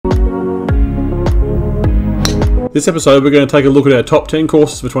This episode we're going to take a look at our top 10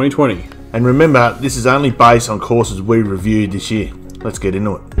 courses for 2020. And remember, this is only based on courses we reviewed this year. Let's get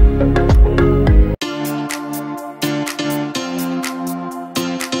into it.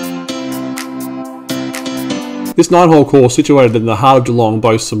 This 9-hole course, situated in the heart of Geelong,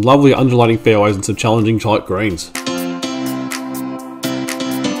 boasts some lovely undulating fairways and some challenging tight greens.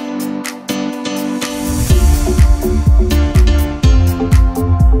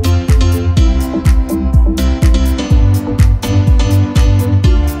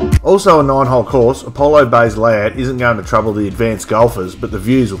 Also a 9-hole course, Apollo Bay's layout isn't going to trouble the advanced golfers, but the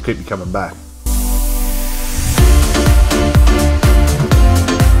views will keep you coming back.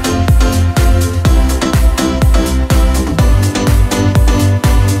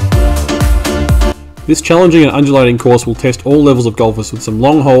 This challenging and undulating course will test all levels of golfers with some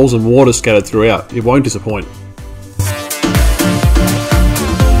long holes and water scattered throughout. It won't disappoint.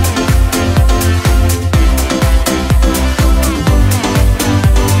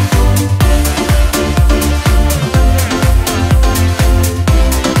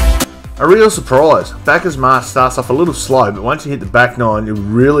 A real surprise. Backer's Marsh starts off a little slow, but once you hit the back nine, you'll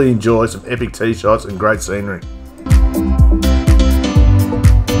really enjoy some epic tee shots and great scenery.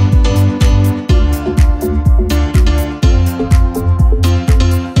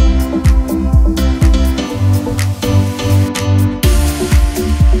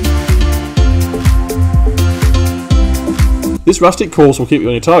 This rustic course will keep you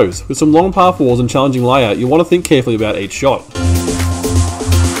on your toes. With some long par 4s and challenging layout, you'll want to think carefully about each shot.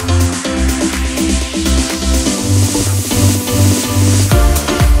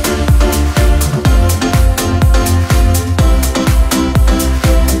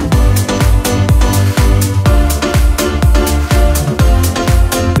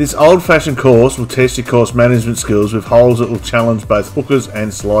 This old-fashioned course will test your course management skills with holes that will challenge both hookers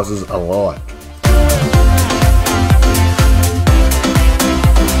and slicers alike.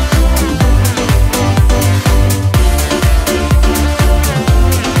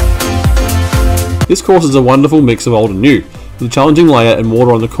 This course is a wonderful mix of old and new. With a challenging layout and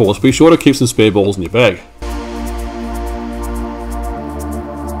water on the course, be sure to keep some spare balls in your bag.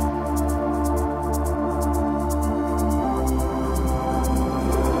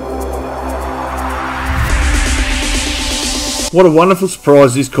 What a wonderful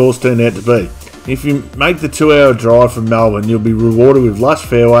surprise this course turned out to be. If you make the 2-hour drive from Melbourne, you'll be rewarded with lush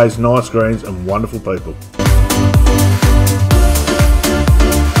fairways, nice greens and wonderful people.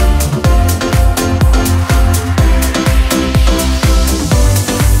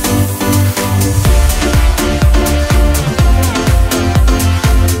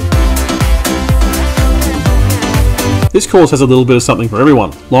 This course has a little bit of something for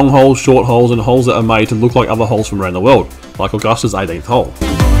everyone. Long holes, short holes and holes that are made to look like other holes from around the world, like Augusta's 18th hole.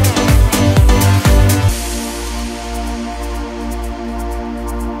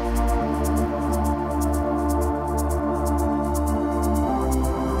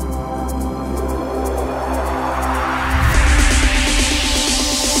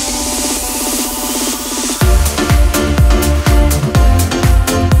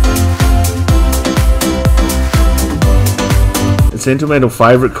 Sentimental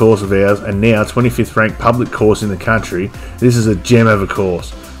favourite course of ours and now 25th ranked public course in the country, this is a gem of a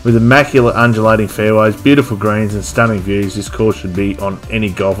course. With immaculate undulating fairways, beautiful greens and stunning views, this course should be on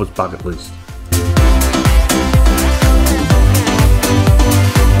any golfer's bucket list.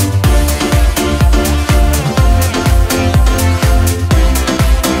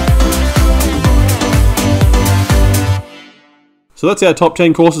 So that's our top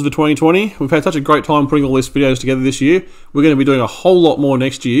 10 courses for 2020. We've had such a great time putting all these videos together this year. We're going to be doing a whole lot more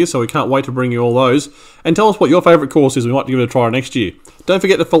next year, so we can't wait to bring you all those. And tell us what your favourite course is. We might give it a try next year. Don't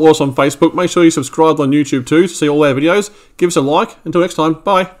forget to follow us on Facebook. Make sure you subscribe on YouTube too to see all our videos. Give us a like. Until next time,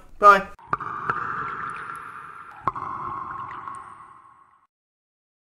 bye. Bye.